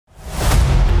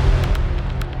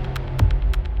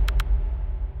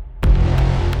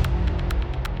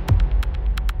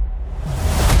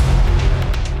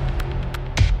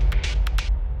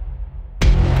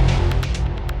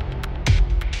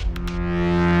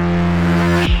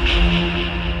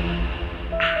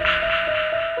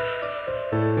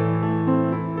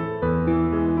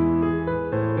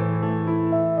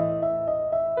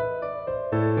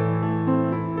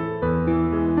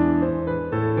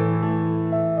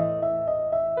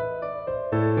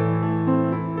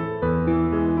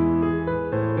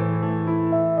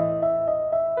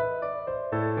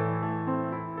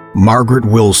Margaret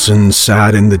Wilson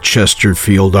sat in the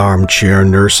Chesterfield armchair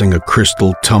nursing a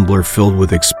crystal tumbler filled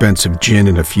with expensive gin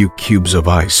and a few cubes of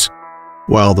ice,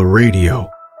 while the radio,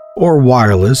 or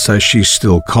wireless as she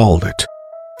still called it,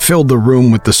 filled the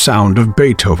room with the sound of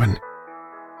Beethoven.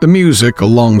 The music,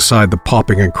 alongside the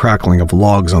popping and crackling of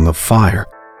logs on the fire,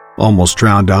 almost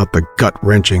drowned out the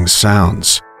gut-wrenching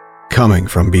sounds coming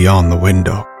from beyond the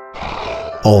window.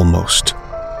 Almost.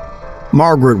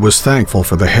 Margaret was thankful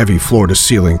for the heavy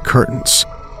floor-to-ceiling curtains,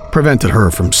 prevented her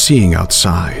from seeing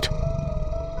outside,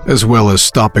 as well as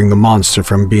stopping the monster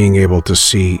from being able to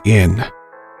see in,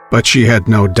 but she had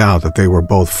no doubt that they were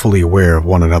both fully aware of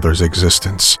one another's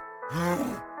existence.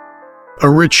 A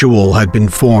ritual had been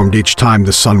formed each time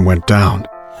the sun went down.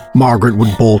 Margaret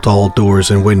would bolt all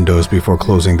doors and windows before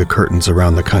closing the curtains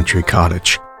around the country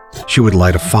cottage. She would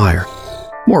light a fire,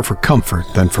 more for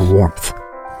comfort than for warmth,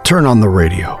 turn on the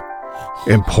radio,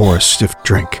 and pour a stiff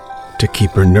drink to keep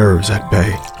her nerves at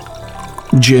bay.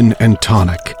 Gin and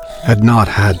tonic had not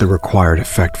had the required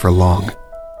effect for long,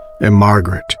 and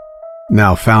Margaret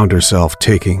now found herself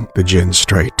taking the gin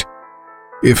straight.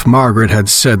 If Margaret had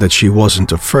said that she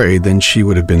wasn't afraid, then she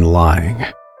would have been lying,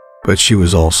 but she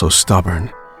was also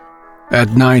stubborn.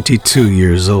 At 92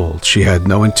 years old, she had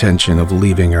no intention of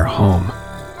leaving her home,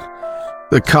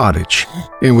 the cottage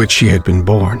in which she had been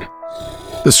born.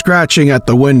 The scratching at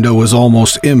the window was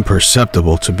almost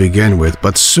imperceptible to begin with,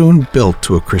 but soon built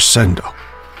to a crescendo,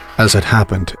 as had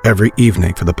happened every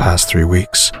evening for the past 3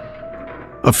 weeks.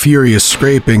 A furious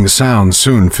scraping sound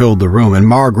soon filled the room, and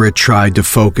Margaret tried to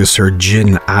focus her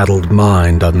gin-addled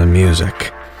mind on the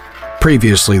music.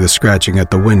 Previously, the scratching at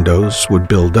the windows would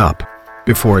build up,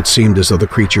 before it seemed as though the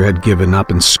creature had given up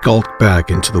and skulked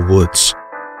back into the woods.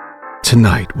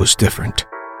 Tonight was different.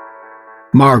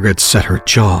 Margaret set her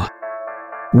jaw,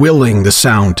 willing the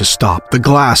sound to stop, the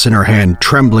glass in her hand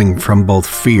trembling from both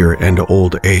fear and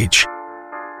old age.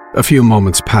 A few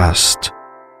moments passed,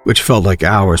 which felt like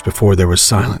hours before there was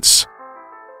silence.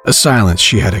 A silence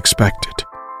she had expected,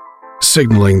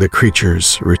 signaling the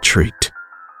creature's retreat.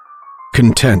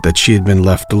 Content that she had been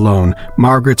left alone,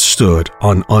 Margaret stood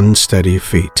on unsteady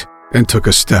feet and took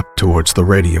a step towards the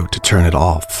radio to turn it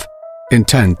off,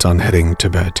 intent on heading to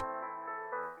bed.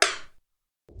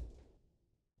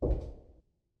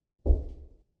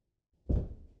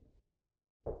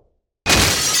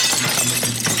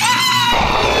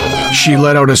 She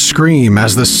let out a scream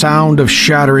as the sound of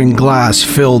shattering glass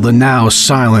filled the now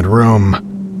silent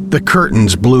room. The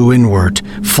curtains blew inward,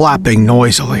 flapping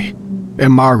noisily,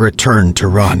 and Margaret turned to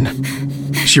run.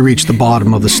 She reached the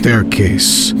bottom of the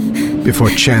staircase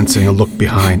before chancing a look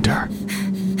behind her,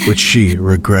 which she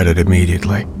regretted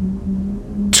immediately.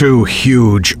 2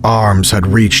 huge arms had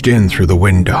reached in through the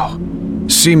window,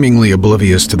 seemingly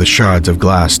oblivious to the shards of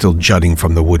glass still jutting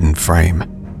from the wooden frame.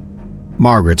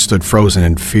 Margaret stood frozen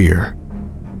in fear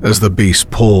as the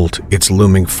beast pulled its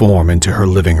looming form into her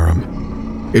living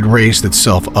room. It raised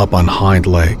itself up on hind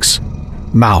legs,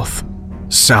 mouth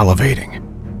salivating,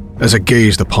 as it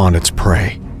gazed upon its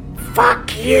prey.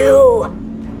 "Fuck you,"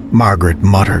 Margaret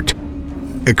muttered,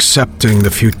 accepting the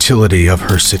futility of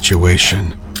her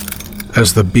situation,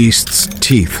 as the beast's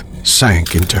teeth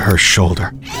sank into her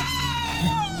shoulder.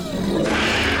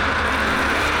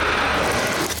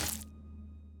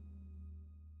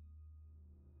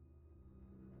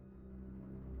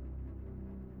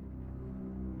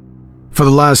 For the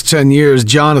last 10 years,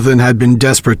 Jonathan had been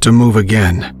desperate to move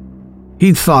again.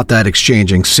 He'd thought that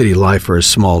exchanging city life for a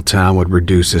small town would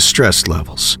reduce his stress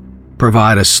levels,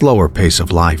 provide a slower pace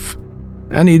of life.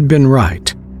 And he'd been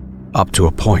right, up to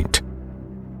a point.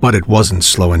 But it wasn't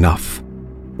slow enough.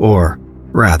 Or,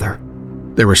 rather,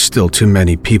 there were still too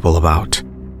many people about.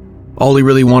 All he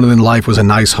really wanted in life was a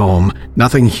nice home,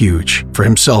 nothing huge, for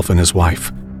himself and his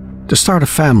wife, to start a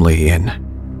family in.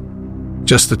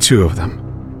 Just the two of them.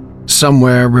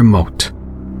 Somewhere remote.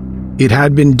 It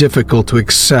had been difficult to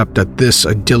accept that this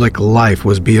idyllic life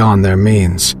was beyond their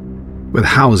means, with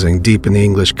housing deep in the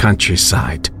English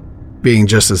countryside being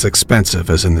just as expensive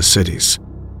as in the cities.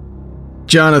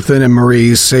 Jonathan and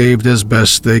Marie saved as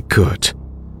best they could,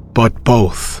 but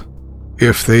both,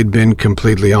 if they'd been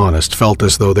completely honest, felt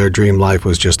as though their dream life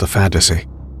was just a fantasy.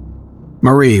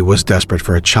 Marie was desperate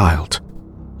for a child,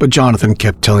 but Jonathan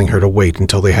kept telling her to wait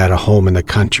until they had a home in the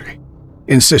country,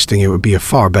 insisting it would be a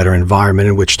far better environment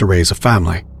in which to raise a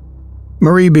family.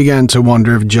 Marie began to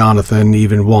wonder if Jonathan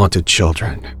even wanted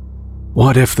children.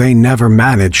 What if they never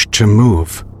managed to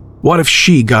move? What if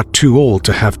she got too old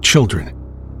to have children?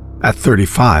 At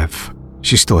 35,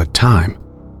 she still had time,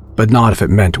 but not if it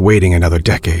meant waiting another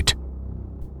decade.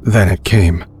 Then it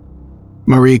came.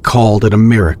 Marie called it a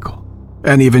miracle,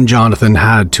 and even Jonathan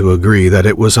had to agree that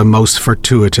it was a most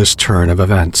fortuitous turn of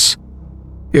events.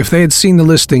 If they had seen the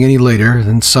listing any later,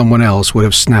 then someone else would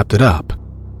have snapped it up,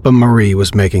 but Marie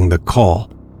was making the call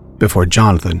before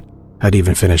Jonathan had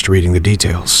even finished reading the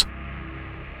details.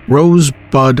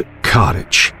 Rosebud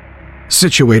Cottage,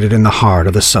 situated in the heart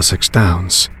of the Sussex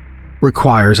Downs,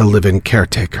 requires a live-in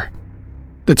caretaker.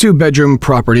 The 2-bedroom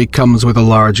property comes with a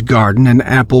large garden and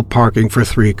ample parking for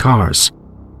 3 cars.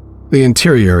 The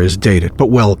interior is dated but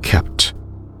well kept,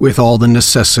 with all the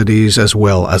necessities as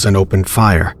well as an open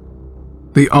fire.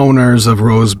 The owners of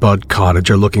Rosebud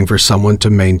Cottage are looking for someone to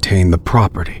maintain the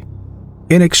property,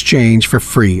 in exchange for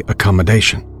free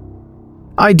accommodation.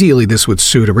 Ideally, this would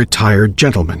suit a retired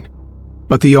gentleman,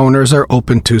 but the owners are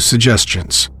open to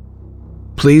suggestions.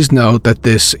 Please note that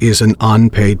this is an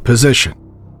unpaid position,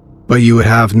 but you would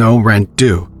have no rent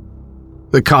due.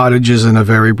 The cottage is in a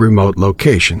very remote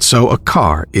location, so a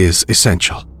car is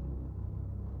essential.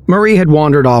 Marie had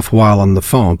wandered off while on the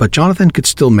phone, but Jonathan could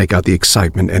still make out the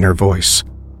excitement in her voice.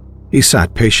 He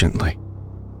sat patiently,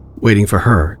 waiting for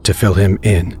her to fill him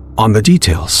in on the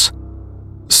details,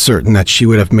 certain that she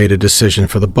would have made a decision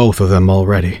for the both of them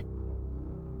already.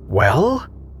 Well?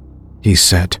 He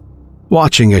said,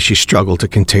 watching as she struggled to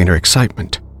contain her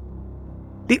excitement.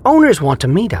 The owners want to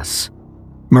meet us.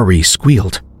 Marie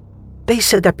squealed. They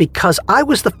said that because I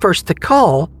was the first to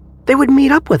call, they would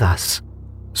meet up with us.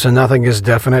 So nothing is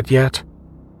definite yet?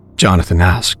 Jonathan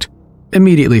asked,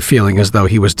 immediately feeling as though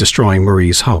he was destroying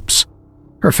Marie's hopes.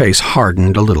 Her face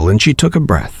hardened a little and she took a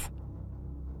breath.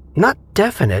 Not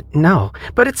definite, no,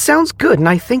 but it sounds good and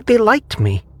I think they liked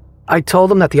me. I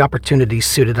told them that the opportunity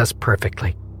suited us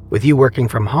perfectly, with you working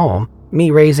from home,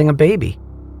 me raising a baby.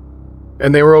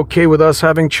 And they were okay with us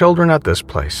having children at this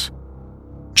place?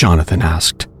 Jonathan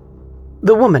asked.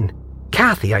 The woman,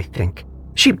 Kathy, I think.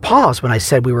 She paused when I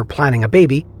said we were planning a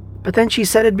baby, but then she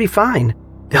said it'd be fine.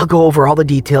 They'll go over all the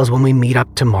details when we meet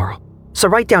up tomorrow. So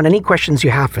write down any questions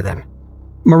you have for them.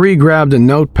 Marie grabbed a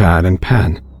notepad and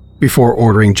pen before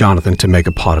ordering Jonathan to make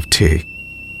a pot of tea.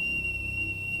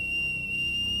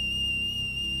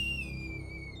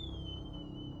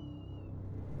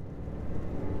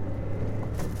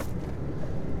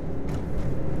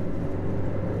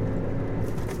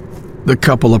 The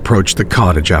couple approached the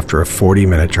cottage after a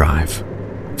 40-minute drive,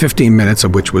 15 minutes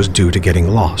of which was due to getting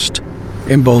lost,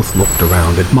 and both looked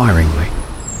around admiringly.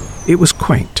 It was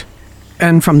quaint,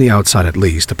 and from the outside at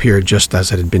least appeared just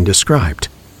as it had been described.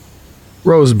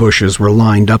 Rose bushes were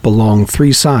lined up along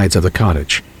 3 sides of the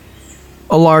cottage.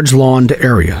 A large lawned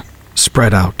area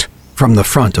spread out from the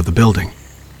front of the building,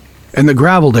 and the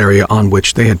graveled area on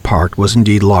which they had parked was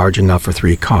indeed large enough for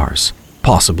 3 cars,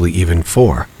 possibly even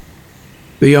 4.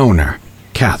 The owner,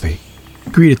 Kathy,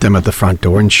 greeted them at the front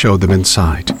door and showed them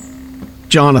inside.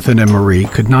 Jonathan and Marie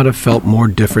could not have felt more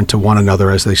different to one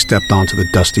another as they stepped onto the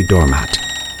dusty doormat.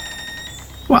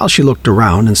 While she looked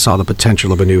around and saw the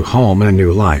potential of a new home and a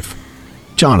new life,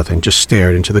 Jonathan just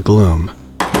stared into the gloom,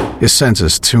 his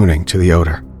senses tuning to the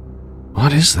odor.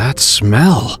 What is that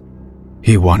smell?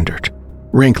 He wondered,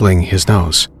 wrinkling his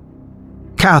nose.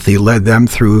 Kathy led them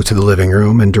through to the living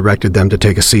room and directed them to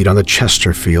take a seat on the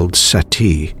Chesterfield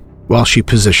settee while she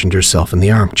positioned herself in the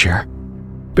armchair.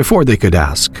 Before they could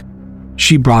ask,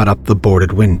 she brought up the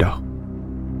boarded window.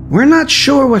 We're not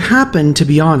sure what happened, to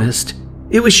be honest.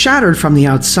 It was shattered from the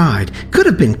outside. Could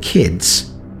have been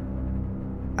kids.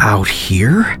 Out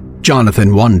here?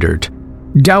 Jonathan wondered,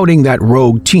 doubting that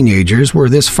rogue teenagers were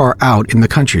this far out in the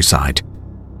countryside.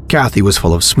 Kathy was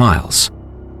full of smiles,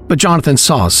 but Jonathan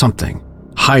saw something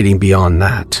hiding beyond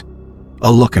that,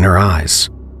 a look in her eyes,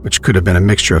 which could have been a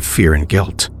mixture of fear and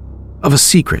guilt, of a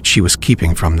secret she was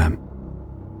keeping from them.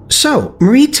 So,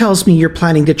 Marie tells me you're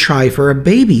planning to try for a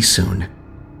baby soon.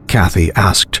 Kathy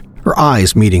asked, her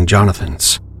eyes meeting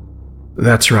Jonathan's.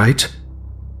 That's right,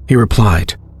 he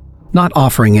replied, not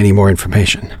offering any more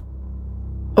information.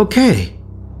 Okay,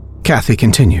 Kathy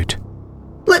continued.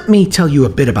 Let me tell you a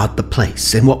bit about the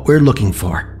place and what we're looking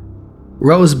for.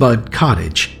 Rosebud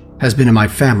Cottage has been in my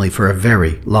family for a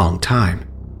very long time,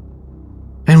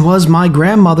 and was my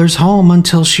grandmother's home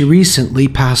until she recently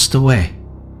passed away.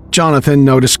 Jonathan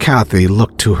noticed Kathy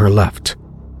look to her left,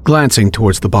 glancing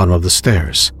towards the bottom of the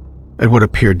stairs, at what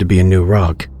appeared to be a new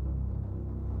rug.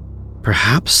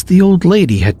 Perhaps the old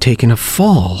lady had taken a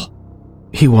fall,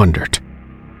 he wondered.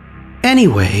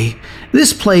 Anyway,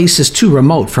 this place is too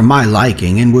remote for my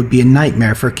liking and would be a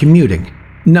nightmare for commuting.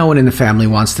 No one in the family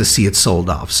wants to see it sold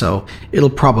off, so it'll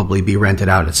probably be rented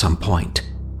out at some point.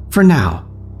 For now,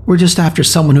 we're just after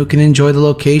someone who can enjoy the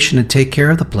location and take care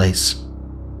of the place.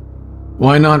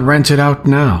 Why not rent it out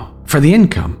now, for the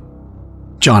income?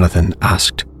 Jonathan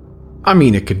asked. I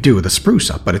mean, it could do with a spruce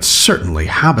up, but it's certainly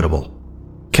habitable.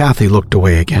 Kathy looked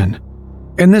away again,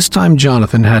 and this time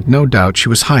Jonathan had no doubt she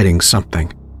was hiding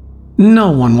something.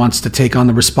 No one wants to take on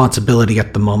the responsibility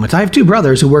at the moment. I have 2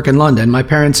 brothers who work in London. My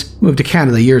parents moved to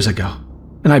Canada years ago,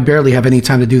 and I barely have any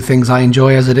time to do things I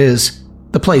enjoy as it is.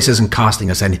 The place isn't costing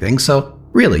us anything, so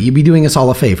really, you'd be doing us all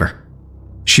a favor.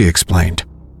 She explained.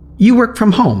 You work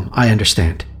from home, I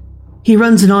understand. He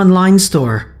runs an online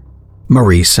store,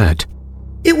 Marie said.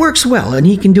 It works well, and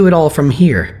he can do it all from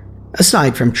here,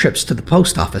 aside from trips to the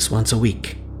post office once a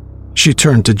week. She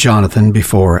turned to Jonathan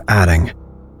before adding,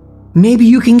 Maybe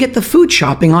you can get the food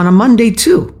shopping on a Monday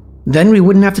too. Then we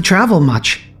wouldn't have to travel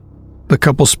much. The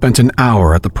couple spent an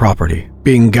hour at the property,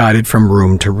 being guided from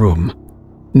room to room.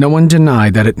 No one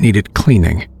denied that it needed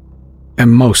cleaning,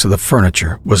 and most of the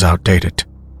furniture was outdated.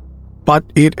 But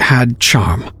it had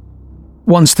charm.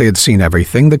 Once they had seen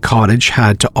everything the cottage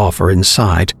had to offer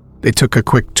inside, they took a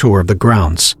quick tour of the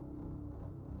grounds.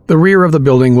 The rear of the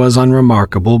building was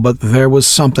unremarkable, but there was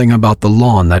something about the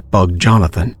lawn that bugged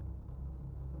Jonathan.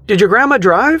 Did your grandma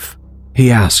drive?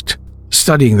 He asked,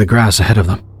 studying the grass ahead of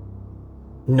them.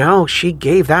 No, she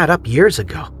gave that up years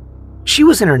ago. She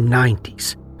was in her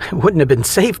 90s. It wouldn't have been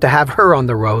safe to have her on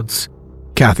the roads,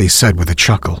 Kathy said with a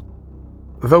chuckle.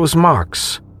 Those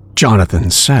marks,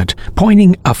 Jonathan said,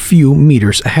 pointing a few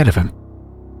meters ahead of him.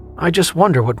 I just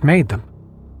wonder what made them.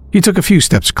 He took a few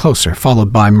steps closer,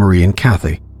 followed by Marie and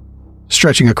Kathy.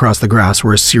 Stretching across the grass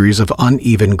were a series of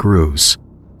uneven grooves,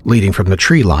 leading from the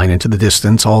tree line into the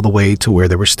distance all the way to where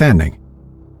they were standing.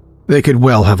 They could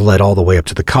well have led all the way up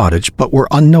to the cottage, but were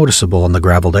unnoticeable in the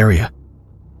graveled area.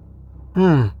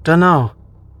 Dunno,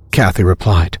 Kathy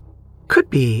replied. Could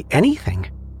be anything.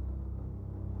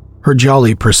 Her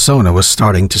jolly persona was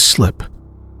starting to slip,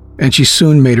 and she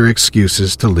soon made her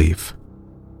excuses to leave.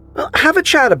 Well, have a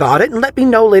chat about it and let me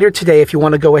know later today if you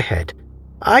want to go ahead.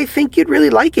 I think you'd really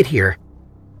like it here.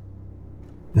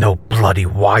 No bloody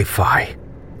Wi-Fi,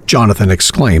 Jonathan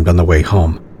exclaimed on the way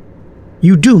home.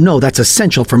 You do know that's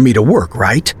essential for me to work,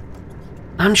 right?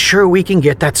 I'm sure we can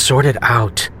get that sorted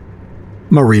out,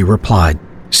 Marie replied,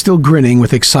 still grinning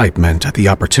with excitement at the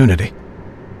opportunity.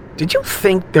 Did you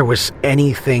think there was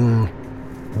anything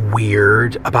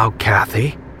weird about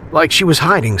Kathy? Like she was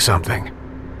hiding something?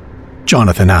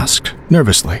 Jonathan asked,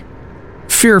 nervously,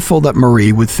 fearful that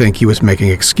Marie would think he was making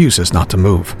excuses not to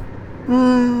move.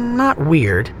 Not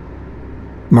weird,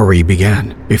 Marie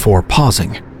began, before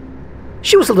pausing.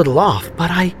 She was a little off,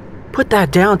 but I put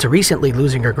that down to recently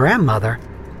losing her grandmother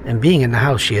and being in the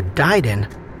house she had died in.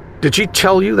 Did she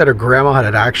tell you that her grandma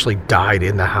had actually died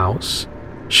in the house?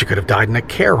 She could have died in a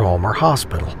care home or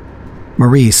hospital.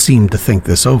 Marie seemed to think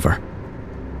this over.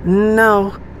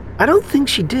 No, I don't think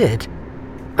she did.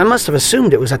 I must have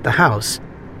assumed it was at the house.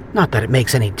 Not that it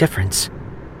makes any difference.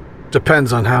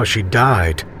 Depends on how she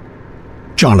died,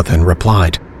 Jonathan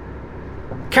replied.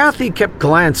 Kathy kept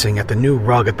glancing at the new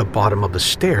rug at the bottom of the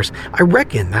stairs. I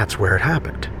reckon that's where it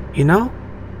happened, you know?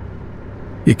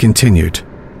 He continued,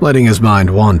 letting his mind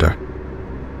wander.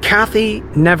 Kathy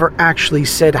never actually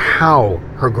said how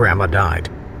her grandma died.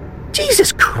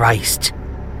 Jesus Christ,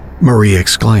 Marie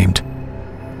exclaimed.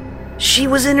 She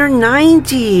was in her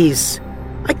 90s.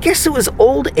 I guess it was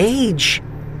old age.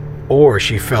 Or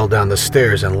she fell down the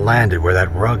stairs and landed where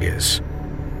that rug is.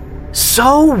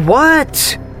 So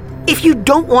what? If you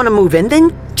don't want to move in,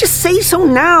 then just say so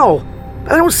now.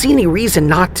 But I don't see any reason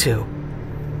not to.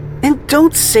 And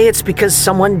don't say it's because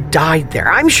someone died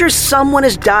there. I'm sure someone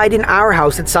has died in our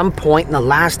house at some point in the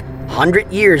last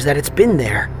 100 years that it's been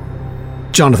there.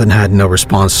 Jonathan had no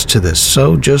response to this,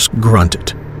 so just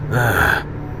grunted,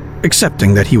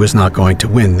 accepting that he was not going to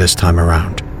win this time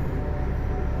around.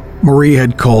 Marie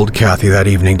had called Kathy that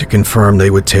evening to confirm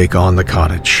they would take on the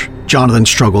cottage. Jonathan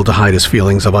struggled to hide his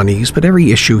feelings of unease, but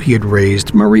every issue he had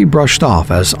raised, Marie brushed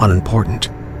off as unimportant.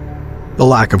 The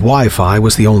lack of Wi-Fi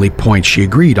was the only point she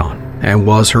agreed on, and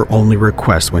was her only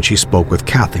request when she spoke with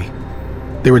Kathy.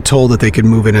 They were told that they could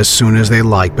move in as soon as they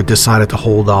liked, but decided to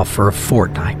hold off for a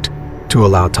fortnight to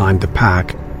allow time to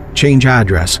pack, change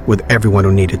address with everyone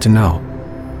who needed to know.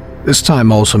 This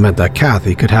time also meant that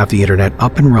Kathy could have the internet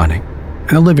up and running,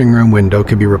 and a living room window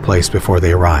could be replaced before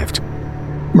they arrived.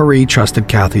 Marie trusted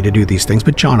Kathy to do these things,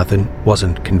 but Jonathan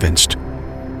wasn't convinced.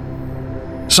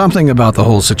 Something about the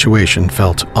whole situation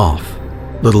felt off.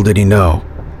 Little did he know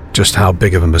just how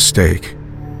big of a mistake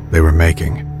they were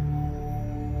making.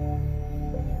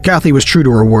 Kathy was true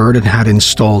to her word and had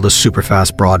installed a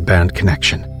superfast broadband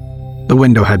connection. The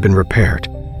window had been repaired,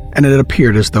 and it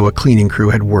appeared as though a cleaning crew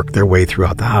had worked their way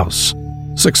throughout the house,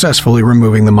 successfully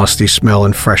removing the musty smell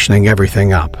and freshening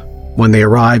everything up. When they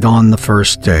arrived on the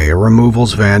first day, a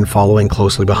removals van following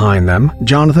closely behind them,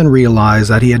 Jonathan realized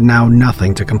that he had now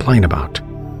nothing to complain about,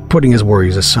 putting his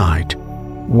worries aside.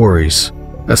 Worries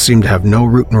that seemed to have no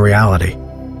root in reality.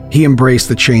 He embraced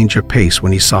the change of pace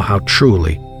when he saw how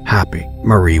truly happy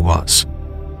Marie was.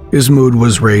 His mood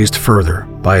was raised further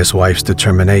by his wife's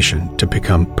determination to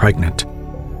become pregnant,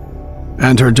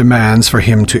 and her demands for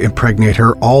him to impregnate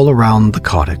her all around the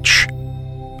cottage.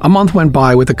 A month went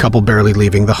by with the couple barely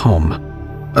leaving the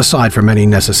home, aside from any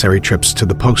necessary trips to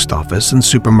the post office and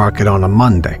supermarket on a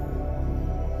Monday.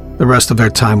 The rest of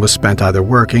their time was spent either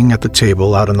working at the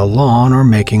table out on the lawn or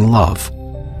making love.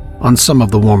 On some of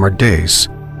the warmer days,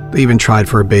 they even tried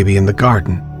for a baby in the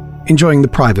garden, enjoying the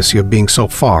privacy of being so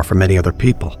far from any other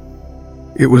people.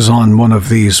 It was on one of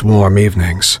these warm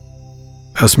evenings,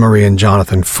 as Marie and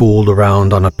Jonathan fooled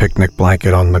around on a picnic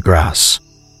blanket on the grass,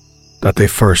 that they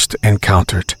first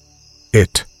encountered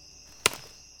it.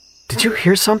 Did you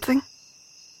hear something?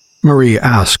 Marie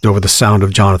asked over the sound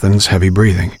of Jonathan's heavy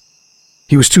breathing.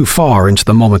 He was too far into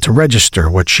the moment to register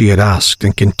what she had asked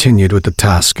and continued with the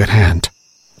task at hand.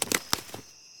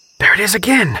 There it is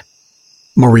again,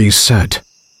 Marie said,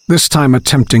 this time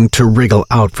attempting to wriggle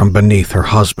out from beneath her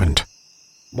husband.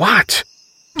 What?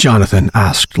 Jonathan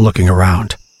asked, looking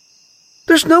around.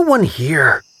 There's no one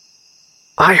here.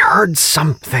 I heard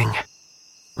something,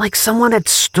 like someone had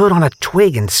stood on a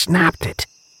twig and snapped it.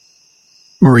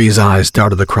 Marie's eyes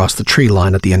darted across the tree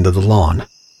line at the end of the lawn.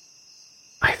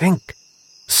 I think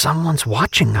someone's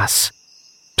watching us.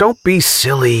 Don't be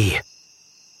silly,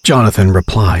 Jonathan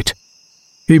replied.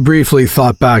 He briefly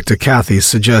thought back to Kathy's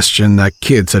suggestion that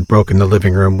kids had broken the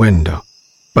living room window,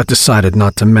 but decided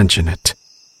not to mention it.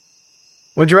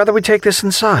 Would you rather we take this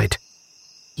inside?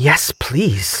 Yes,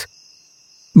 please,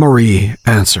 Marie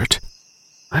answered.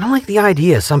 I don't like the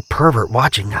idea of some pervert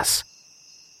watching us.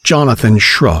 Jonathan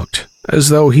shrugged, as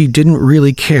though he didn't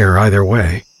really care either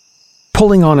way.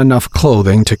 Pulling on enough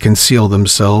clothing to conceal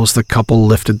themselves, the couple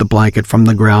lifted the blanket from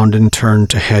the ground and turned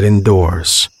to head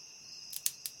indoors.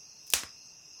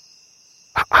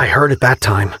 I heard it that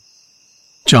time,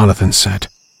 Jonathan said,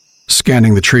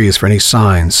 scanning the trees for any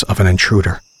signs of an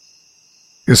intruder.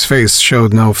 His face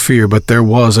showed no fear, but there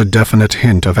was a definite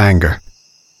hint of anger.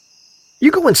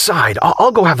 You go inside,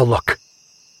 I'll go have a look.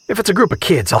 If it's a group of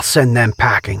kids, I'll send them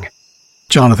packing.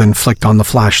 Jonathan flicked on the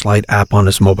flashlight app on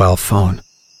his mobile phone,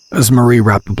 as Marie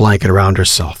wrapped a blanket around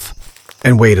herself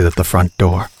and waited at the front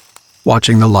door,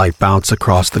 watching the light bounce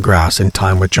across the grass in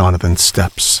time with Jonathan's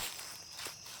steps.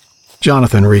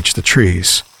 Jonathan reached the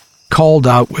trees, called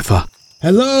out with a,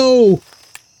 "Hello!"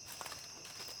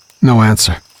 No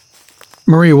answer.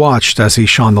 Marie watched as he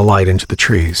shone the light into the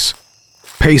trees,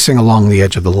 pacing along the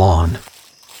edge of the lawn.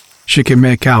 She could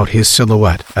make out his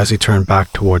silhouette as he turned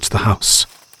back towards the house.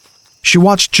 She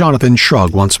watched Jonathan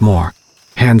shrug once more,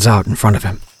 hands out in front of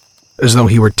him, as though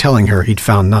he were telling her he'd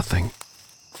found nothing.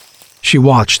 She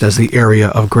watched as the area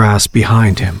of grass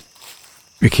behind him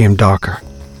became darker,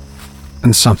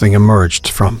 and something emerged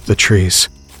from the trees.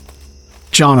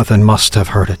 Jonathan must have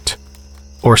heard it,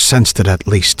 or sensed it at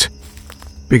least,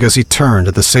 because he turned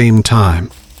at the same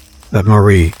time that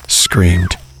Marie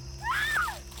screamed.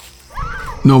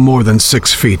 No more than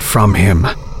 6 feet from him,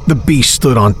 the beast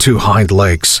stood on 2 hind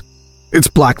legs, its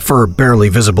black fur barely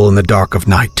visible in the dark of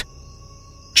night.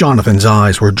 Jonathan's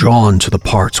eyes were drawn to the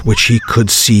parts which he could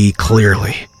see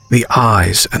clearly, the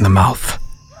eyes and the mouth.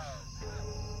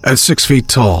 At 6 feet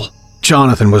tall,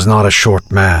 Jonathan was not a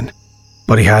short man,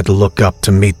 but he had to look up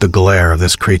to meet the glare of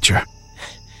this creature.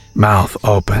 Mouth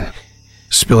open,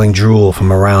 spilling drool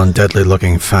from around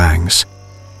deadly-looking fangs,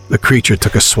 the creature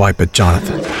took a swipe at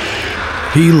Jonathan.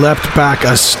 He leapt back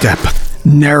a step,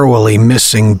 narrowly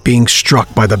missing being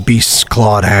struck by the beast's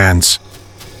clawed hands.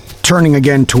 Turning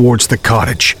again towards the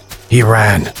cottage, he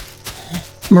ran.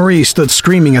 Marie stood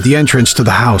screaming at the entrance to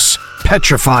the house,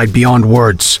 petrified beyond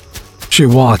words. She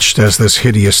watched as this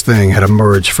hideous thing had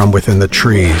emerged from within the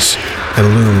trees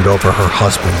and loomed over her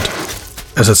husband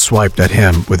as it swiped at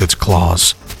him with its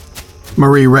claws.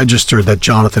 Marie registered that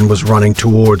Jonathan was running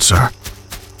towards her,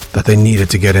 that they needed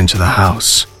to get into the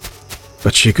house,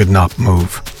 but she could not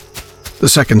move. The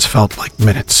seconds felt like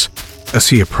minutes as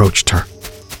he approached her,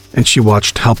 and she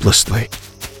watched helplessly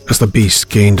as the beast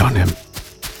gained on him.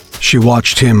 She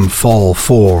watched him fall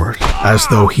forward as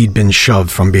though he'd been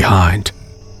shoved from behind,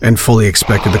 and fully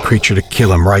expected the creature to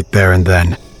kill him right there and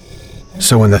then.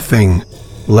 So when the thing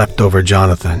leapt over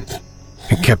Jonathan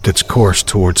and kept its course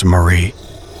towards Marie,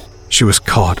 she was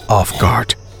caught off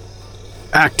guard.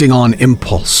 Acting on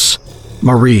impulse,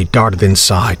 Marie darted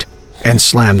inside and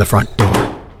slammed the front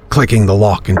door, clicking the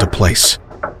lock into place.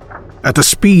 At the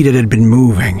speed it had been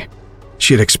moving,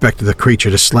 She had expected the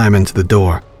creature to slam into the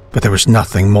door, but there was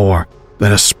nothing more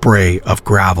than a spray of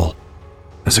gravel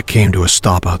as it came to a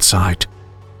stop outside.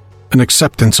 An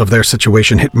acceptance of their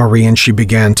situation hit Marie, and she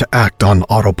began to act on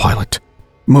autopilot,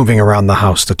 moving around the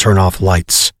house to turn off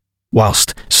lights,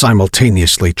 whilst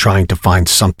simultaneously trying to find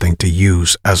something to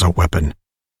use as a weapon.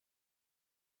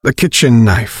 The kitchen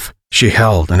knife she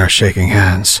held in her shaking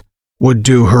hands would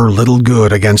do her little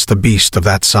good against a beast of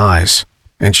that size,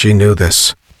 and she knew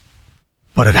this.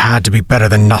 But it had to be better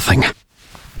than nothing.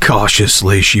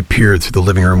 Cautiously, she peered through the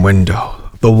living room window,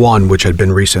 the one which had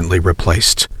been recently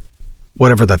replaced.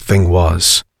 Whatever that thing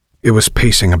was, it was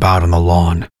pacing about on the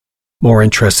lawn, more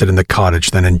interested in the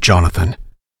cottage than in Jonathan.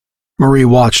 Marie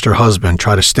watched her husband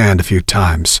try to stand a few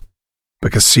times,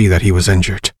 but could see that he was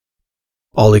injured.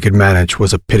 All he could manage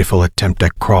was a pitiful attempt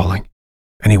at crawling,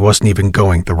 and he wasn't even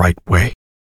going the right way.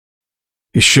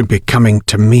 He should be coming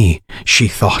to me, she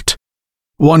thought,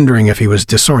 wondering if he was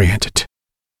disoriented.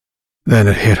 Then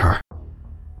it hit her.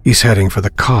 He's heading for the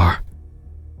car.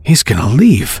 He's gonna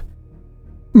leave.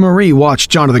 Marie watched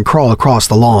Jonathan crawl across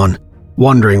the lawn,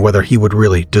 wondering whether he would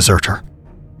really desert her.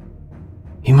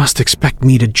 He must expect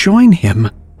me to join him,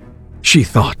 she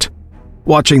thought,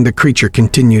 watching the creature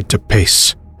continue to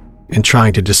pace and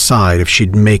trying to decide if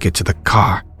she'd make it to the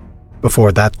car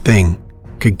before that thing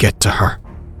could get to her.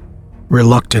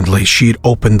 Reluctantly, she'd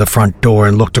opened the front door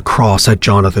and looked across at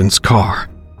Jonathan's car.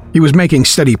 He was making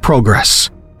steady progress,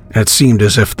 and it seemed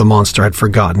as if the monster had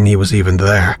forgotten he was even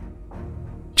there.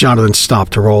 Jonathan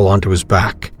stopped to roll onto his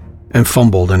back and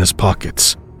fumbled in his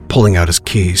pockets, pulling out his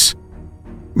keys.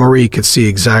 Marie could see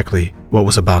exactly what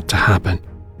was about to happen,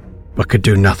 but could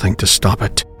do nothing to stop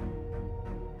it.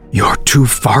 "You're too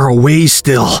far away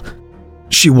still,"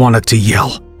 she wanted to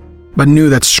yell, but knew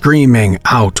that screaming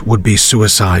out would be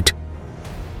suicide.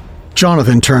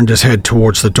 Jonathan turned his head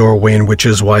towards the doorway in which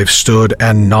his wife stood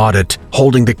and nodded,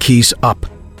 holding the keys up.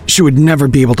 She would never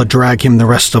be able to drag him the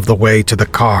rest of the way to the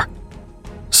car.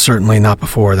 Certainly not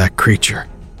before that creature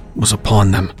was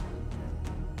upon them.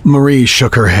 Marie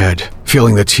shook her head,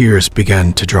 feeling the tears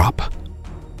begin to drop.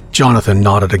 Jonathan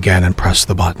nodded again and pressed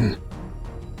the button.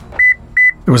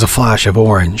 There was a flash of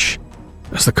orange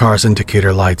as the car's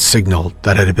indicator light signaled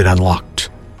that it had been unlocked.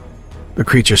 The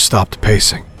creature stopped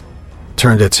pacing,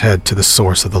 turned its head to the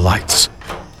source of the lights.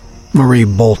 Marie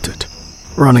bolted,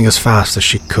 running as fast as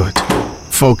she could,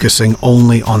 focusing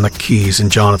only on the keys in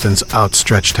Jonathan's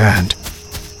outstretched hand.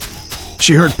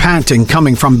 She heard panting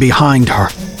coming from behind her,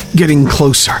 getting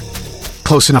closer,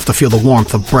 close enough to feel the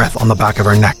warmth of breath on the back of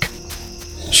her neck.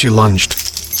 She lunged,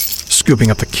 scooping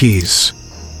up the keys,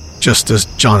 just as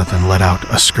Jonathan let out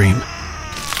a scream.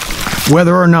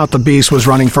 Whether or not the beast was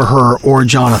running for her or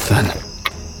Jonathan,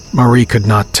 Marie could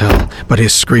not tell, but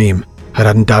his scream had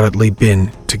undoubtedly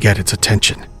been to get its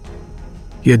attention.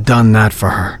 He had done that for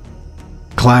her.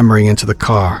 Clambering into the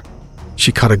car,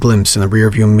 she caught a glimpse in the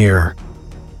rearview mirror,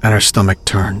 and her stomach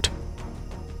turned.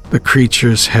 The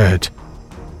creature's head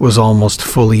was almost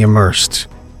fully immersed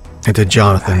into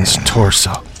Jonathan's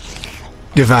torso,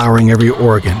 devouring every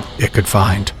organ it could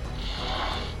find.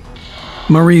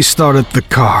 Marie started the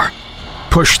car,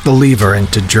 pushed the lever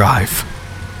into drive.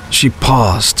 She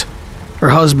paused, her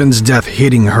husband's death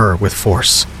hitting her with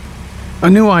force. A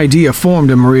new idea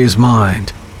formed in Marie's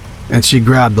mind, and she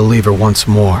grabbed the lever once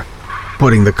more,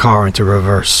 putting the car into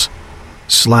reverse,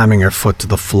 slamming her foot to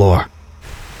the floor.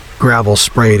 Gravel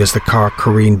sprayed as the car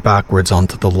careened backwards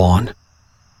onto the lawn.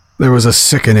 There was a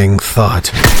sickening thud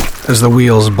as the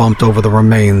wheels bumped over the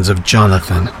remains of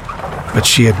Jonathan, but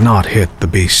she had not hit the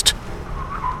beast.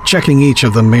 Checking each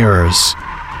of the mirrors,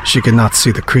 she could not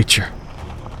see the creature.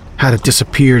 Had it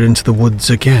disappeared into the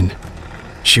woods again?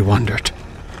 She wondered.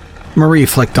 Marie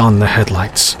flicked on the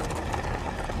headlights,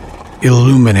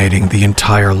 illuminating the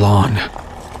entire lawn,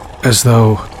 as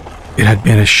though it had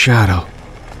been a shadow,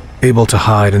 able to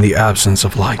hide in the absence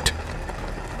of light.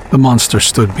 The monster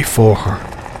stood before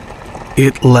her.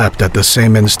 It leapt at the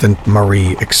same instant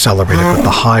Marie accelerated, but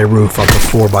the high roof of the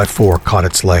 4x4 caught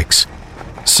its legs,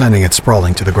 sending it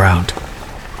sprawling to the ground.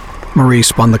 Marie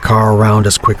spun the car around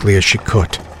as quickly as she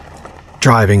could,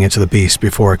 driving into the beast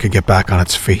before it could get back on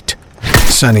its feet,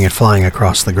 sending it flying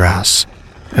across the grass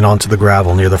and onto the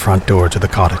gravel near the front door to the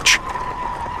cottage.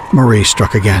 Marie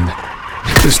struck again,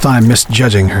 this time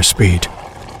misjudging her speed.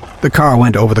 The car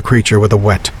went over the creature with a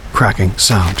wet, cracking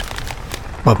sound,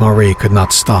 but Marie could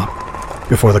not stop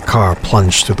before the car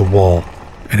plunged through the wall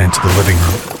and into the living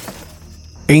room.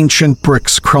 Ancient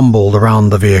bricks crumbled around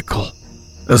the vehicle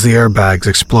as the airbags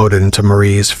exploded into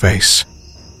Marie's face.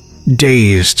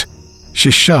 Dazed,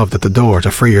 she shoved at the door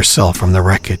to free herself from the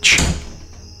wreckage.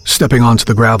 Stepping onto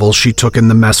the gravel, she took in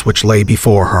the mess which lay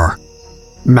before her.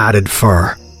 Matted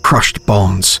fur, crushed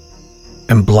bones,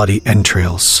 and bloody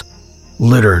entrails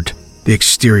littered the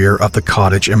exterior of the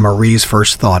cottage, and Marie's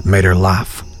first thought made her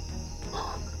laugh.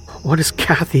 "What is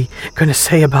Kathy gonna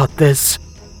say about this?"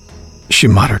 she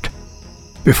muttered,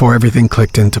 before everything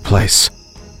clicked into place.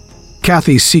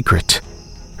 Kathy's secret,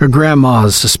 her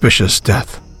grandma's suspicious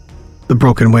death, the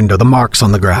broken window, the marks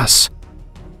on the grass.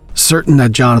 Certain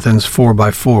that Jonathan's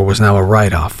 4x4 was now a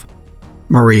write-off,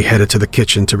 Marie headed to the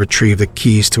kitchen to retrieve the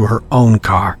keys to her own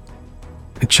car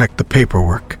and check the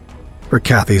paperwork for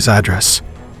Kathy's address.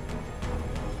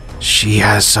 She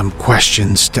has some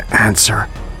questions to answer,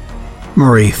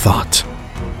 Marie thought,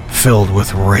 filled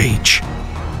with rage.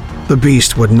 The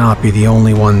beast would not be the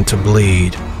only one to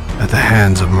bleed at the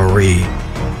hands of Marie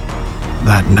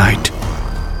that night.